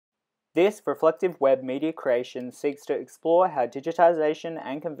This reflective web media creation seeks to explore how digitisation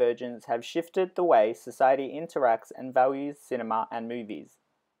and convergence have shifted the way society interacts and values cinema and movies.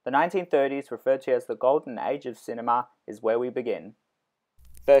 The 1930s, referred to as the golden age of cinema, is where we begin.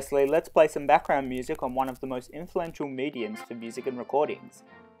 Firstly, let's play some background music on one of the most influential mediums for music and recordings.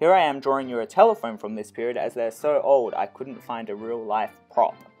 Here I am drawing you a telephone from this period as they're so old I couldn't find a real-life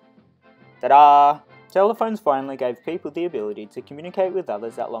prop. Ta-da! Telephones finally gave people the ability to communicate with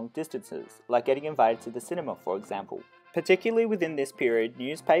others at long distances, like getting invited to the cinema, for example. Particularly within this period,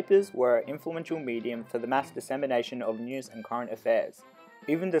 newspapers were an influential medium for the mass dissemination of news and current affairs.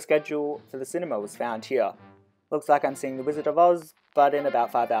 Even the schedule for the cinema was found here. Looks like I'm seeing The Wizard of Oz, but in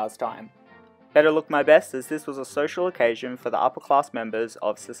about 5 hours' time. Better look my best, as this was a social occasion for the upper class members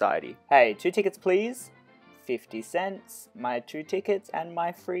of society. Hey, 2 tickets please? 50 cents, my 2 tickets and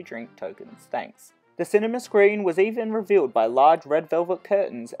my free drink tokens, thanks. The cinema screen was even revealed by large red velvet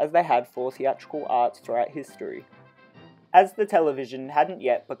curtains, as they had for theatrical arts throughout history. As the television hadn't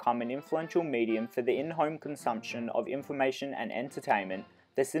yet become an influential medium for the in-home consumption of information and entertainment,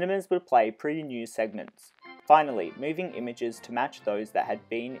 the cinemas would play pre-news segments, finally moving images to match those that had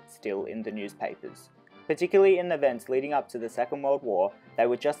been still in the newspapers. Particularly in events leading up to the Second World War, they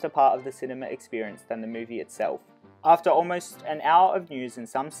were just a part of the cinema experience than the movie itself. After almost an hour of news in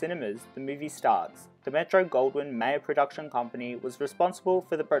some cinemas, the movie starts. The Metro-Goldwyn-Mayer production company was responsible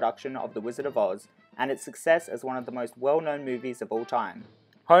for the production of The Wizard of Oz, and its success as one of the most well-known movies of all time.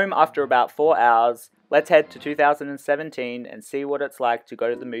 Home after about 4 hours, let's head to 2017 and see what it's like to go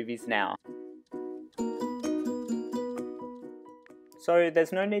to the movies now. So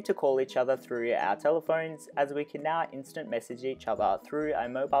there's no need to call each other through our telephones, as we can now instant message each other through our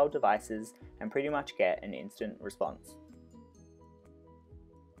mobile devices and pretty much get an instant response.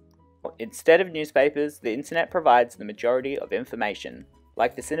 Instead of newspapers, the internet provides the majority of information,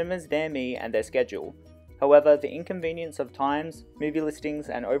 like the cinemas near me and their schedule. However, the inconvenience of times, movie listings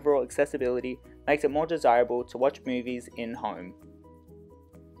and overall accessibility makes it more desirable to watch movies in-home.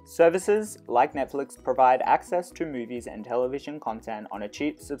 Services like Netflix provide access to movies and television content on a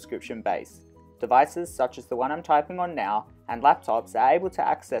cheap subscription base. Devices such as the one I'm typing on now and laptops are able to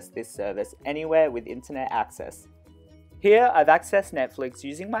access this service anywhere with internet access. Here I've accessed Netflix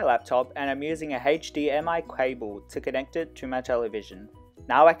using my laptop, and I'm using a HDMI cable to connect it to my television.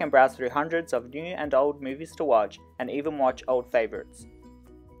 Now I can browse through hundreds of new and old movies to watch, and even watch old favourites.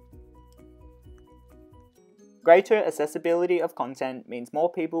 Greater accessibility of content means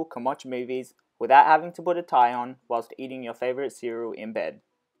more people can watch movies without having to put a tie on whilst eating your favourite cereal in bed.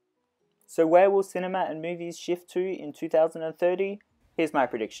 So where will cinema and movies shift to in 2030? Here's my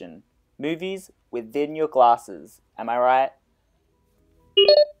prediction. Movies within your glasses. Am I right?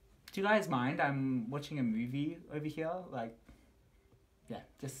 Do you guys mind? I'm watching a movie over here. Yeah,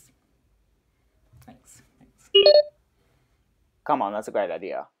 just... Thanks. Come on, that's a great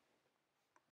idea.